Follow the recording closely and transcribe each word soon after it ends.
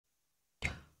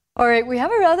All right, we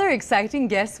have a rather exciting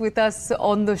guest with us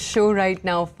on the show right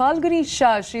now. Falguni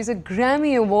Shah, she's a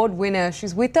Grammy Award winner.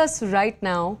 She's with us right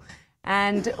now.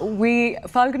 And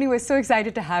Falguni, we're so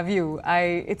excited to have you.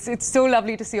 It's so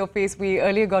lovely to see your face. We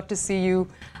earlier got to see you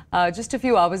just a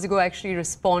few hours ago actually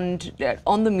respond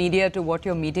on the media to what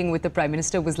your meeting with the Prime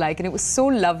Minister was like. And it was so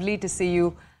lovely to see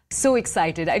you so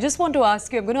excited. I just want to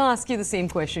ask you, I'm going to ask you the same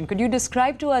question. Could you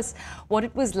describe to us what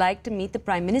it was like to meet the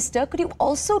Prime Minister? Could you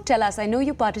also tell us, I know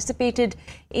you participated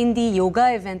in the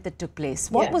yoga event that took place.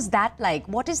 What was that like?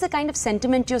 What is the kind of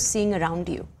sentiment you're seeing around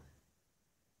you?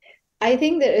 I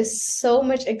think there is so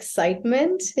much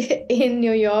excitement in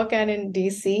New York and in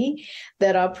DC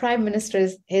that our Prime Minister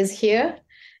is here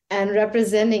and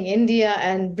representing India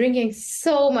and bringing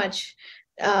so much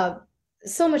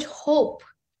hope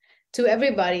to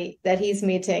everybody that he's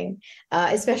meeting,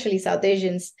 especially South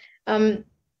Asians.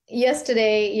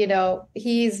 Yesterday,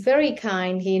 he's very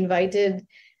kind. He invited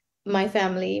my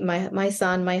family, my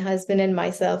son, my husband, and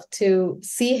myself to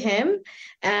see him.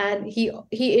 And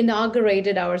he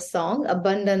inaugurated our song,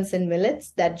 Abundance in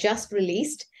Millets, that just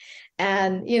released.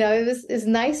 And, it's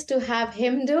nice to have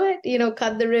him do it,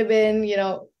 cut the ribbon,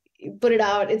 put it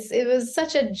out. It was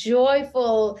such a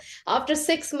joyful, after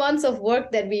 6 months of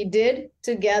work that we did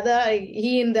together,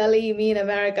 he in Delhi, me in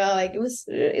America,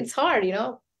 it's hard,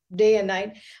 day and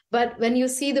night. But when you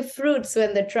see the fruits,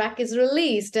 when the track is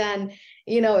released and,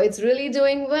 it's really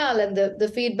doing well and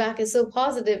the feedback is so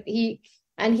positive, he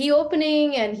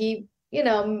opening and he,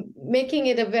 making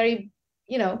it a very,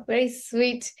 very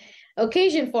sweet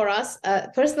occasion for us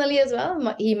personally as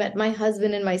well. He met my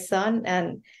husband and my son,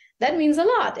 and that means a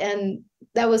lot. And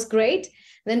that was great.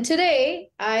 Then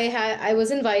today I was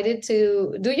invited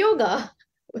to do yoga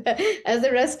as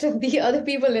the rest of the other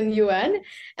people in UN.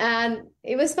 And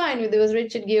it was fine. There was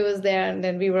Richard Gere was there, and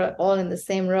then we were all in the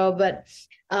same row. But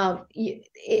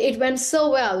it went so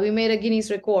well. We made a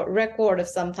Guinness record of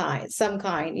some kind.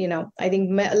 I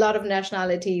think a lot of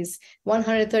nationalities,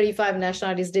 135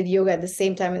 nationalities did yoga at the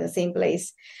same time in the same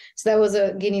place. So that was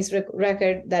a Guinness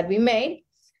record that we made.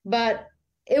 But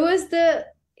it was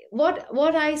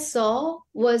what I saw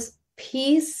was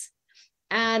peace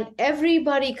and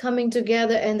everybody coming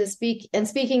together and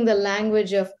speaking the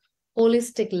language of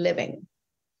holistic living.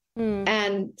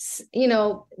 And,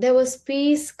 there was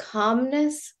peace,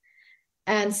 calmness,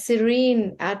 and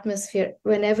serene atmosphere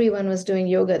when everyone was doing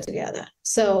yoga together.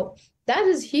 So that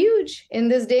is huge in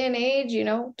this day and age,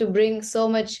 to bring so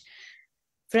much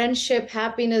friendship,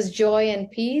 happiness, joy,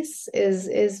 and peace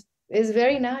is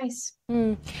very nice.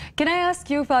 Can I ask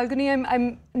you, Falguni,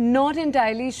 I'm not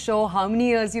entirely sure how many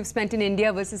years you've spent in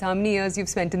India versus how many years you've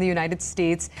spent in the United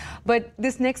States. But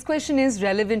this next question is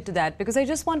relevant to that, because I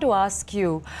just want to ask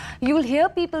you, you'll hear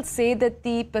people say that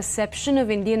the perception of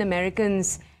Indian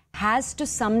Americans has to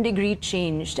some degree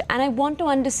changed. And I want to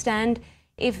understand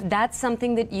if that's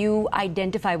something that you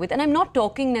identify with. And I'm not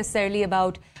talking necessarily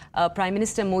about Prime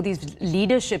Minister Modi's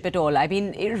leadership at all. I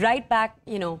mean, right back,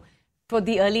 for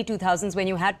the early 2000s when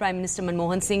you had Prime Minister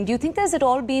Manmohan Singh, do you think there's at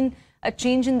all been a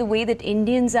change in the way that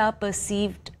Indians are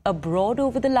perceived abroad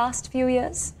over the last few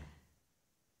years?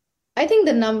 I think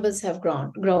the numbers have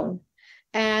grown.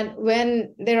 And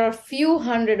when there are a few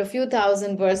hundred, a few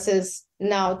thousand versus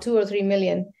now 2 or 3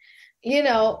 million,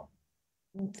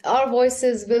 our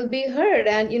voices will be heard.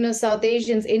 And, South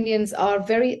Asians, Indians are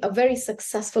a very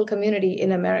successful community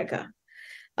in America,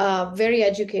 very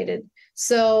educated.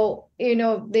 So,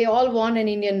 they all want an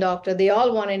Indian doctor. They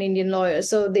all want an Indian lawyer.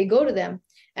 So they go to them.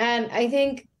 And I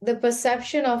think the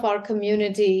perception of our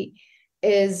community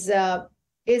we're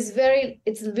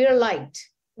liked,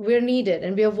 we're needed,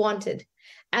 and we're wanted.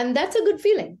 And that's a good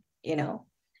feeling,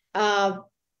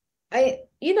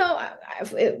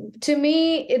 to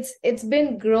me, it's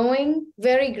been growing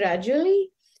very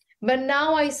gradually. But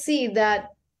now I see that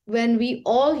when we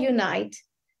all unite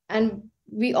and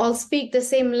we all speak the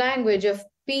same language of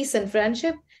peace and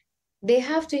friendship, they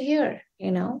have to hear,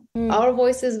 our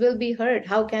voices will be heard.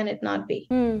 How can it not be?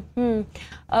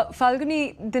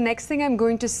 Falguni, the next thing I'm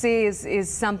going to say is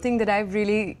something that I've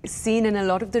really seen in a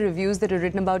lot of the reviews that are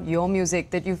written about your music,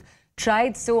 that you've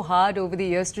tried so hard over the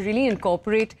years to really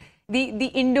incorporate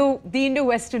the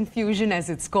Indo-Western fusion, as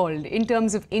it's called, in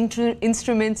terms of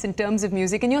instruments, in terms of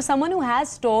music. And you're someone who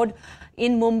has toured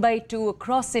in Mumbai too,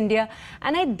 across India.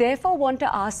 And I therefore want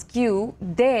to ask you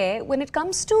there, when it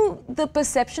comes to the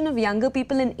perception of younger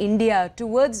people in India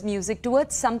towards music,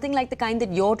 towards something like the kind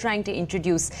that you're trying to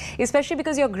introduce, especially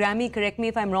because your Grammy, correct me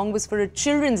if I'm wrong, was for a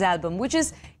children's album, which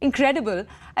is incredible.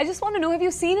 I just want to know, have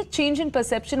you seen a change in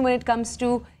perception when it comes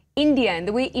to India and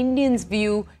the way Indians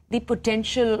view the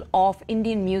potential of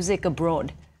Indian music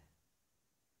abroad?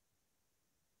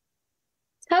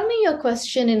 Tell me your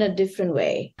question in a different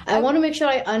way. I want to make sure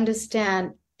I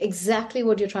understand exactly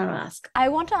what you're trying to ask. I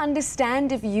want to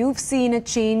understand if you've seen a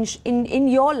change in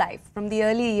your life from the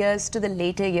early years to the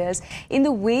later years in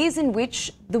the ways in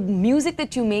which the music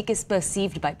that you make is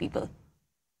perceived by people.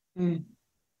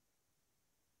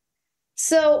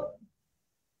 So,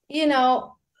 you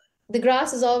know, the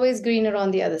grass is always greener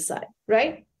on the other side,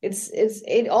 right?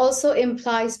 It also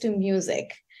implies to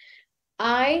music.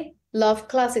 I love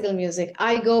classical music.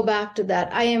 I go back to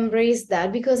that. I embrace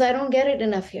that because I don't get it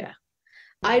enough here.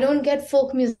 I don't get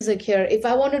folk music here. If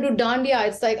I want to do dandiya,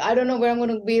 it's like, I don't know where I'm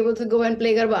going to be able to go and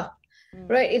play garba,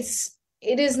 right?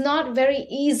 It is not very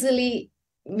easily,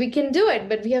 we can do it,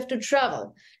 but we have to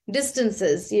travel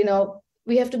distances, you know,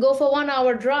 we have to go for 1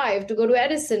 hour drive to go to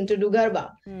Edison to do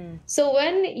garba. So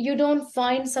when you don't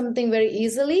find something very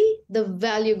easily, the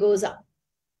value goes up.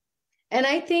 And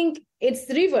I think it's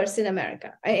the reverse in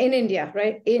America, in India,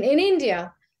 right? In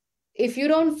India, if you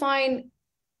don't find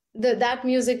that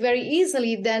music very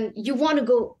easily, then you want to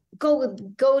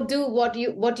go do what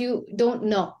you don't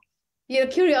know. Your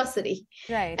curiosity.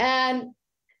 Right. And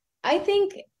I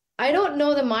think I don't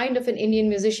know the mind of an Indian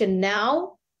musician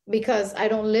now because I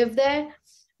don't live there,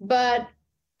 but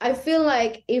I feel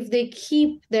like if they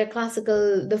keep their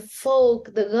classical, the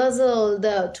folk, the ghazal,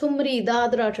 the Tumri,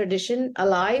 Dadra tradition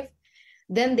alive,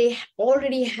 then they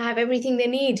already have everything they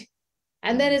need.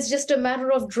 And then it's just a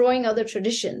matter of drawing other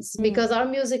traditions because our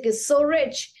music is so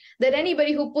rich that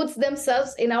anybody who puts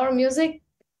themselves in our music,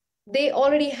 they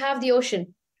already have the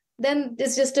ocean. Then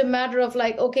it's just a matter of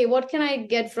like, okay, what can I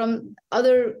get from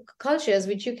other cultures,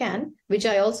 which you can, which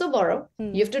I also borrow.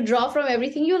 You have to draw from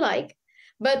everything you like.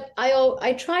 But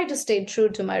I try to stay true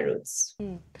to my roots.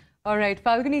 All right,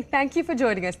 Falguni, thank you for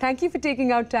joining us. Thank you for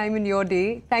taking out time in your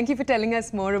day. Thank you for telling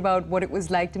us more about what it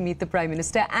was like to meet the Prime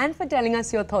Minister and for telling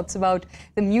us your thoughts about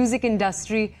the music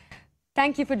industry.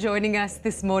 Thank you for joining us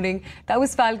this morning. That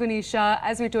was Falguni Shah.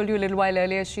 As we told you a little while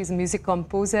earlier, she's a music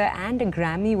composer and a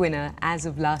Grammy winner as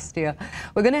of last year.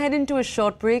 We're going to head into a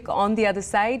short break. On the other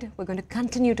side, we're going to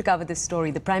continue to cover this story,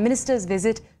 the Prime Minister's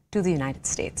visit to the United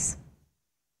States.